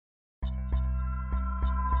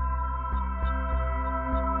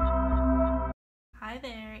Hi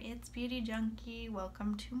there, it's Beauty Junkie.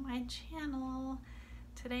 Welcome to my channel.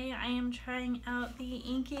 Today I am trying out the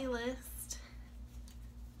Inkey List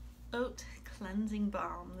Oat Cleansing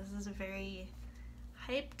Balm. This is a very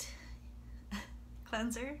hyped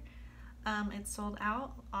cleanser. It's sold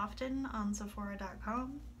out often on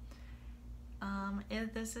Sephora.com.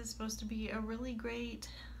 This is supposed to be a really great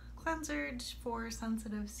cleanser for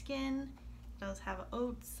sensitive skin. It does have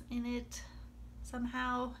oats in it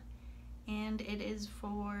somehow, and it is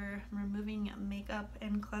for removing makeup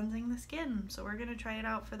and cleansing the skin. So we're gonna try it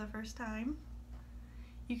out for the first time.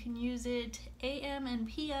 You can use it AM and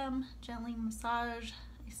PM, gently massage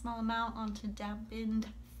a small amount onto dampened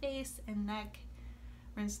face and neck.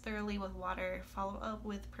 Rinse thoroughly with water, follow up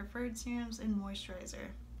with preferred serums and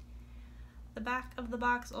moisturizer. The back of the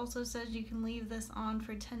box also says you can leave this on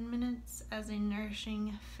for 10 minutes as a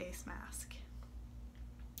nourishing face mask.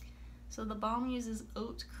 So the balm uses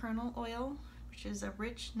oat kernel oil, which is a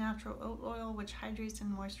rich natural oat oil which hydrates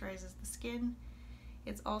and moisturizes the skin.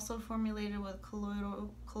 It's also formulated with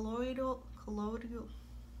colloidal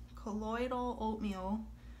oatmeal,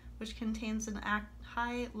 which contains an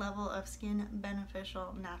high level of skin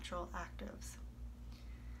beneficial natural actives.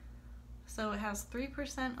 So it has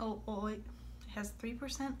 3% oat oil. It has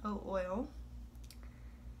 3% oat oil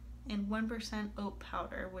and 1% oat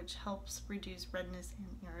powder, which helps reduce redness and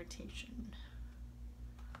irritation.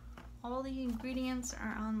 All the ingredients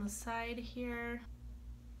are on the side here.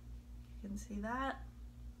 You can see that.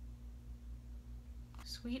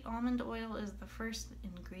 Sweet almond oil is the first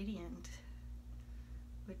ingredient,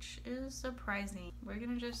 which is surprising. We're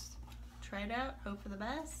gonna just try it out, hope for the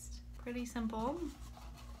best. Pretty simple.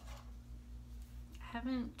 I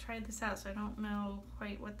haven't tried this out, so I don't know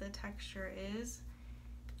quite what the texture is.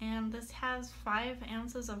 And this has 5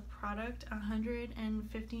 ounces of product,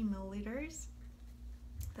 150 milliliters.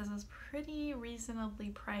 This is pretty reasonably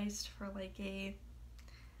priced for like a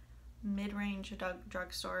mid-range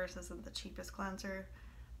drugstore. This isn't the cheapest cleanser,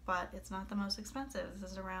 but it's not the most expensive.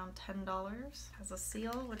 This is around $10. Has a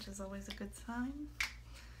seal, which is always a good sign.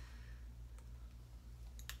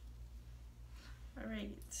 All right.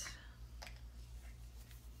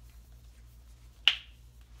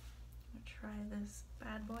 Try this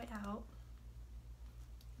bad boy out.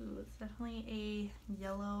 Ooh, it's definitely a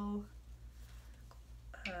yellow,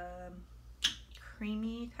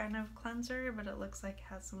 creamy kind of cleanser, but it looks like it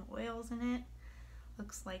has some oils in it.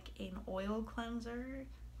 Looks like an oil cleanser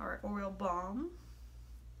or oil balm.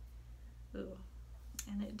 Ooh,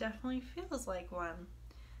 and it definitely feels like one.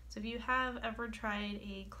 So if you have ever tried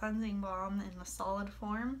a cleansing balm in a solid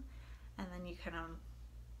form, and then you kind of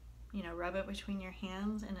rub it between your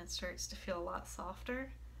hands and it starts to feel a lot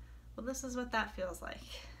softer. Well, this is what that feels like.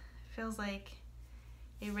 It feels like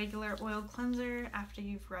a regular oil cleanser after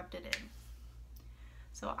you've rubbed it in.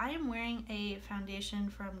 So I am wearing a foundation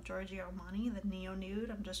from Giorgio Armani, the Neo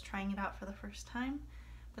Nude. I'm just trying it out for the first time.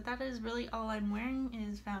 But that is really all I'm wearing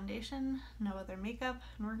is foundation, no other makeup,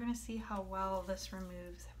 and we're gonna see how well this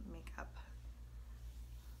removes makeup.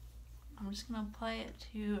 I'm just gonna apply it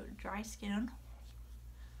to dry skin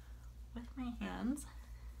with my hands.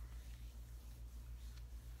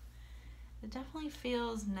 It definitely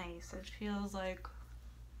feels nice. It feels like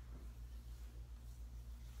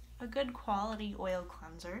a good quality oil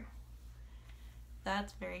cleanser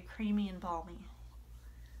that's very creamy and balmy.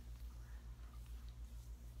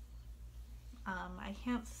 I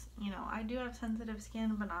can't, I do have sensitive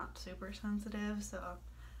skin, but not super sensitive, so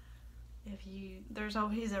there's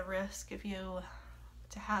always a risk if you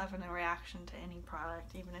to have a reaction to any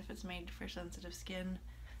product, even if it's made for sensitive skin.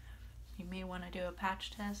 You may want to do a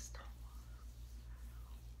patch test.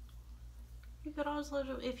 You could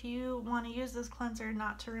also, if you want to use this cleanser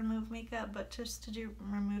not to remove makeup, but just to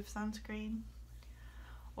remove sunscreen,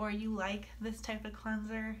 or you like this type of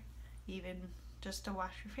cleanser, even just to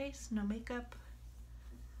wash your face, no makeup,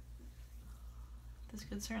 this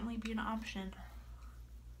could certainly be an option.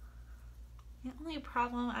 The only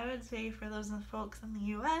problem I would say for those folks in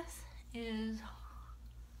the US is,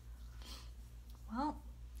 well,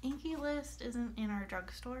 Inkey List isn't in our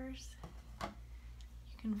drugstores.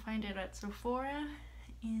 You can find it at Sephora,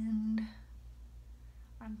 and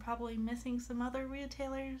I'm probably missing some other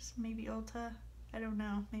retailers, maybe Ulta, I don't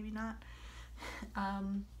know, maybe not.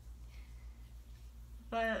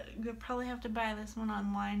 But you'll probably have to buy this one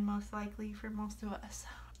online, most likely, for most of us.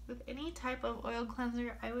 With any type of oil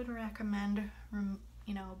cleanser, I would recommend,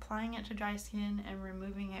 applying it to dry skin and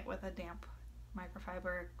removing it with a damp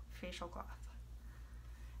microfiber facial cloth.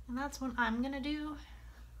 And that's what I'm gonna do.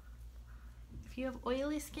 If you have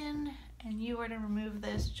oily skin and you were to remove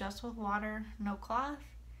this just with water, no cloth,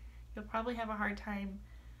 you'll probably have a hard time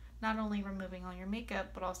not only removing all your makeup,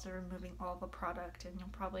 but also removing all the product, and you'll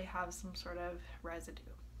probably have some sort of residue.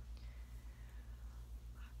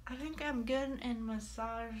 I think I'm good and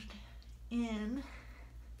massaged in.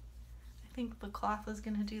 I think the cloth is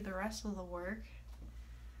gonna do the rest of the work.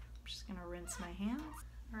 I'm just gonna rinse my hands.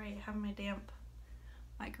 All right, I have my damp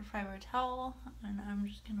microfiber towel, and I'm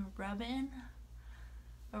just gonna rub in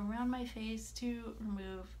around my face to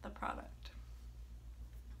remove the product,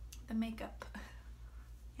 the makeup,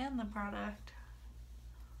 and the product.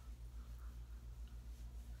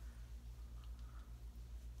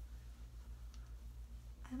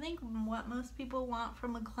 I think what most people want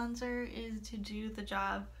from a cleanser is to do the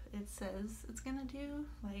job it says it's gonna do.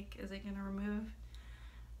 Like, is it gonna remove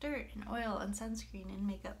dirt and oil and sunscreen and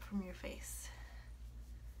makeup from your face?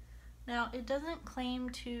 Now, it doesn't claim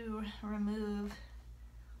to remove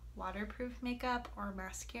waterproof makeup or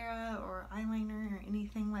mascara or eyeliner or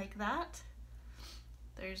anything like that.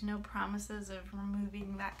 There's no promises of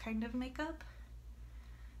removing that kind of makeup.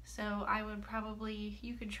 So I would probably,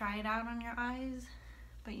 you could try it out on your eyes,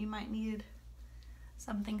 but you might need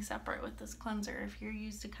something separate with this cleanser if you're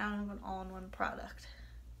used to kind of an all-in-one product.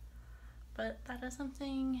 But that is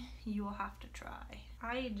something you will have to try.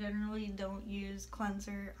 I generally don't use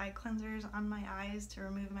eye cleansers on my eyes to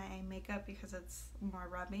remove my eye makeup because it's more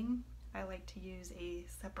rubbing. I like to use a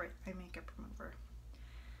separate eye makeup remover.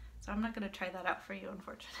 So I'm not going to try that out for you,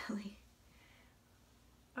 unfortunately.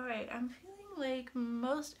 Alright, I'm feeling like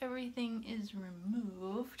most everything is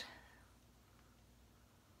removed.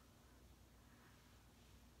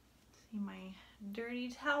 See my dirty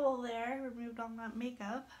towel there, removed all that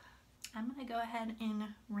makeup. I'm gonna go ahead and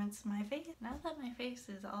rinse my face. Now that my face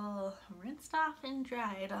is all rinsed off and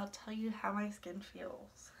dried, I'll tell you how my skin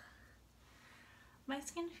feels. My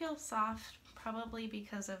skin feels soft, probably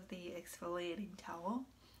because of the exfoliating towel,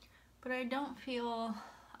 but I don't feel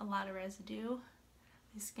a lot of residue.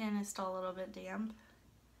 My skin is still a little bit damp,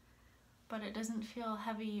 but it doesn't feel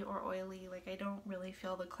heavy or oily. Like, I don't really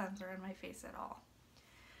feel the cleanser in my face at all.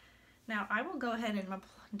 Now, I will go ahead and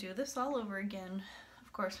do this all over again,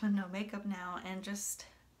 of course with no makeup now, and just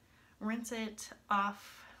rinse it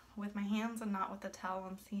off with my hands and not with the towel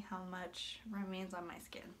and see how much remains on my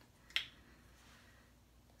skin.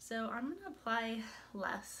 So I'm going to apply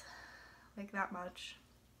less, like that much.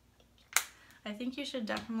 I think you should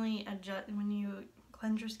definitely adjust when you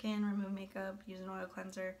cleanse your skin, remove makeup, use an oil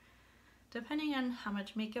cleanser. Depending on how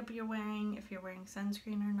much makeup you're wearing, if you're wearing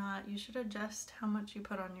sunscreen or not, you should adjust how much you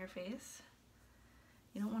put on your face.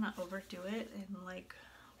 You don't want to overdo it and like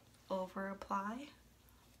over apply,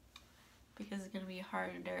 because it's going to be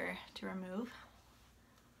harder to remove.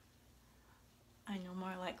 And you'll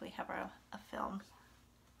more likely have a film.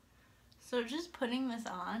 So just putting this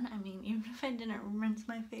on, I mean, even if I didn't rinse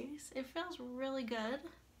my face, it feels really good.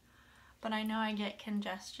 But I know I get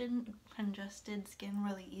congested skin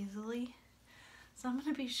really easily. So I'm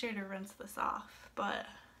going to be sure to rinse this off, but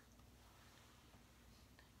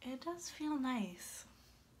it does feel nice.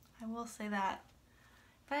 I will say that.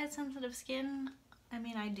 If I had sensitive skin, I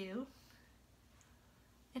mean, I do.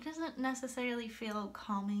 It doesn't necessarily feel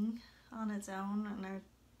calming on its own, and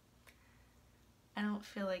I don't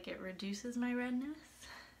feel like it reduces my redness,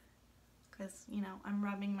 because, you know, I'm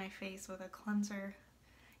rubbing my face with a cleanser.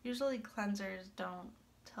 Usually cleansers don't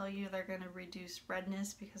tell you they're going to reduce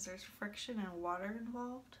redness because there's friction and water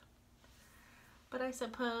involved. But I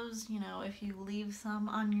suppose, you know, if you leave some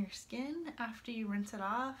on your skin after you rinse it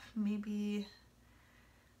off, maybe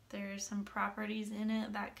there's some properties in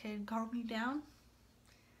it that could calm you down.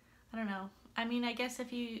 I don't know. I mean, I guess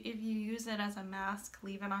if you use it as a mask,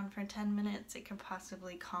 leave it on for 10 minutes, it could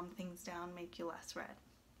possibly calm things down, make you less red.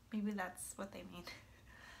 Maybe that's what they mean.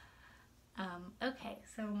 Okay,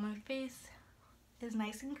 so my face is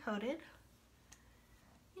nice and coated.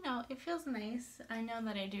 You know, it feels nice. I know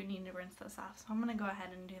that I do need to rinse this off, so I'm going to go ahead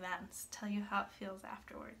and do that and tell you how it feels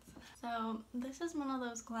afterwards. So this is one of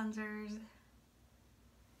those cleansers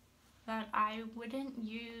that I wouldn't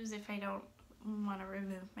use if I don't want to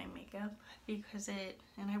remove my makeup, because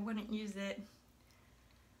and I wouldn't use it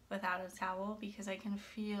without a towel because I can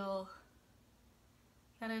feel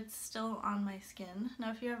that it's still on my skin.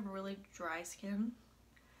 Now, if you have really dry skin,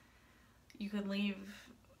 you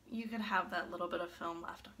could have that little bit of film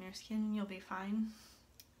left on your skin and you'll be fine,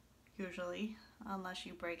 usually, unless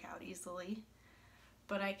you break out easily.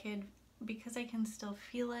 But because I can still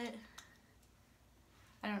feel it,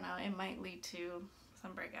 I don't know, it might lead to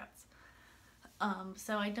some breakouts.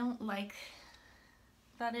 So I don't like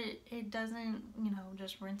that it doesn't, you know,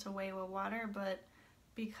 just rinse away with water, but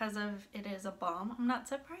because of it is a balm, I'm not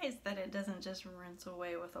surprised that it doesn't just rinse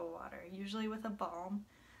away with the water. Usually with a balm,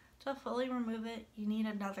 to fully remove it, you need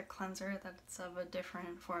another cleanser that's of a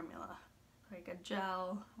different formula, like a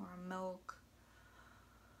gel or a milk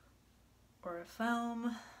or a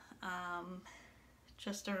foam,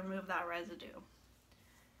 just to remove that residue.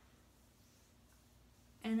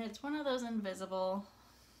 And it's one of those invisible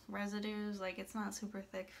residues, like it's not super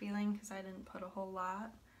thick feeling because I didn't put a whole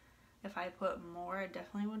lot. If I put more, I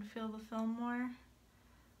definitely would feel the film more,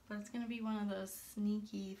 but it's going to be one of those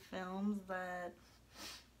sneaky films that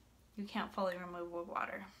you can't fully remove with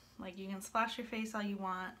water. Like you can splash your face all you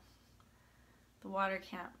want, the water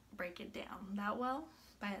can't break it down that well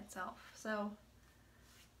by itself. So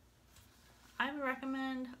I would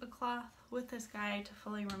recommend a cloth with this guy to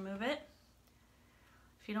fully remove it.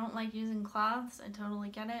 If you don't like using cloths, I totally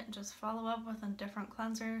get it. Just follow up with a different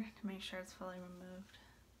cleanser to make sure it's fully removed.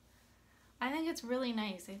 I think it's really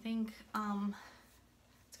nice. I think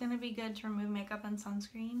it's going to be good to remove makeup and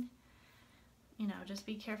sunscreen. You know, just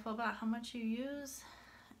be careful about how much you use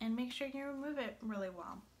and make sure you remove it really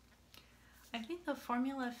well. I think the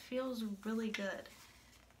formula feels really good.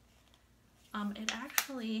 It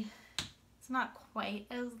actually, it's not quite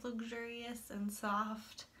as luxurious and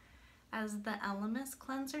soft as the Elemis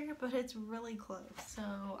cleanser, but it's really close. So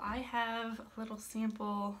I have a little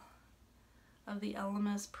sample of the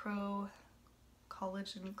Elemis Pro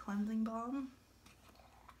Collagen Cleansing Balm.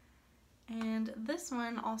 And this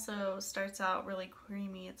one also starts out really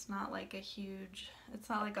creamy. It's not like it's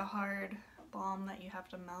not like a hard balm that you have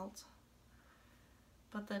to melt.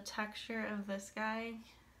 But the texture of this guy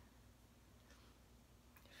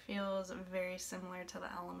feels very similar to the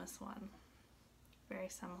Elemis one. Very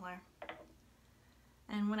similar.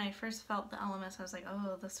 And when I first felt the Elemis, I was like,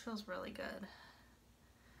 oh, this feels really good.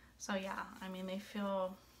 So yeah, I mean, they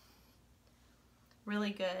feel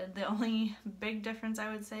really good. The only big difference,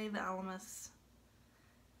 I would say, the Elemis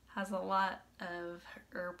has a lot of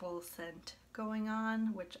herbal scent going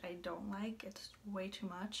on, which I don't like. It's way too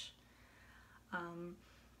much.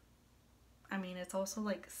 I mean, it's also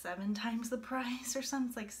like 7 times the price or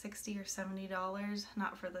something. It's like $60 or $70,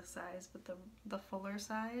 not for this size, but the fuller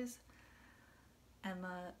size. And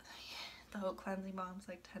the whole cleansing balm's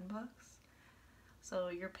like $10. So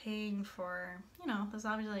you're paying for, you know, there's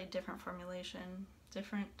obviously a different formulation,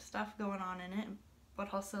 different stuff going on in it,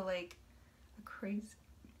 but also like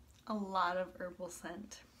a lot of herbal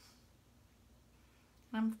scent.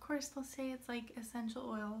 And of course they'll say it's like essential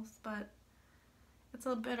oils, but it's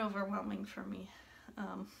a bit overwhelming for me.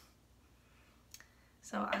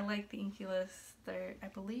 So I like the Inkey list. They're, I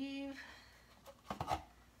believe,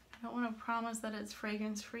 I don't want to promise that it's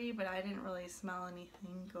fragrance free, but I didn't really smell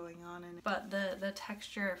anything going on in it. But the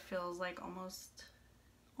texture feels like almost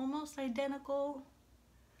identical.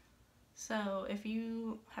 So if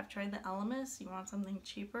you have tried the Elemis, you want something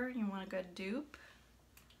cheaper, you want a good dupe,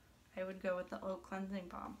 I would go with the Eau Cleansing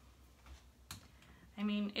Balm. I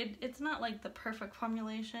mean, it's not like the perfect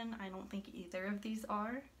formulation. I don't think either of these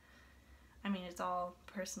are. I mean, it's all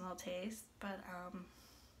personal taste, but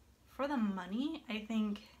for the money, I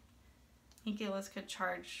think Inkey List could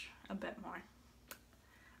charge a bit more. I'm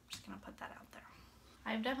just gonna put that out there.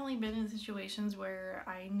 I've definitely been in situations where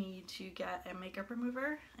I need to get a makeup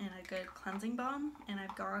remover and a good cleansing balm, and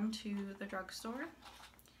I've gone to the drugstore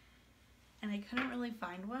and I couldn't really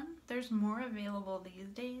find one. There's more available these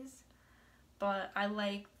days, but I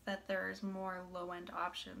like that there's more low-end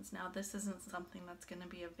options. Now, this isn't something that's going to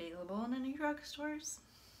be available in any drugstores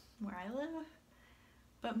where I live,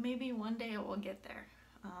 but maybe one day it will get there.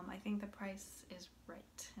 I think the price is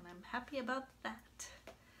right, and I'm happy about that.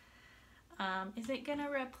 Is it gonna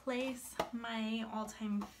replace my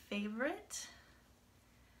all-time favorite?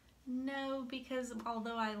 No, because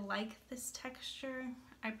although I like this texture,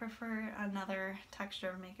 I prefer another texture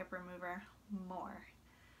of makeup remover more.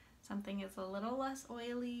 Something is a little less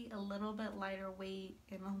oily, a little bit lighter weight,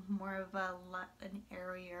 and more of an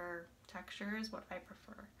airier texture is what I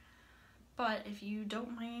prefer. But if you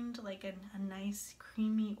don't mind like a nice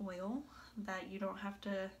creamy oil that you don't have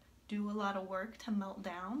to do a lot of work to melt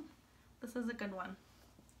down, this is a good one.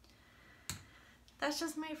 That's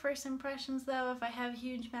just my first impressions though. If I have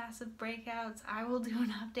huge massive breakouts, I will do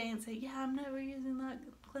an update and say, yeah, I'm never using that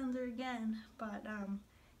cleanser again. But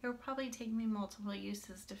it will probably take me multiple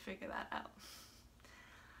uses to figure that out.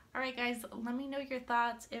 Alright guys, let me know your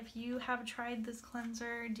thoughts. If you have tried this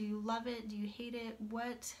cleanser, do you love it? Do you hate it?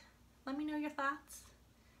 Let me know your thoughts.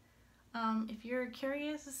 If you're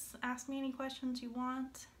curious, ask me any questions you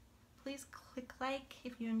want. Please click like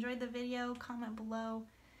if you enjoyed the video, comment below,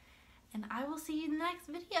 and I will see you in the next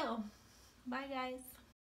video. Bye guys.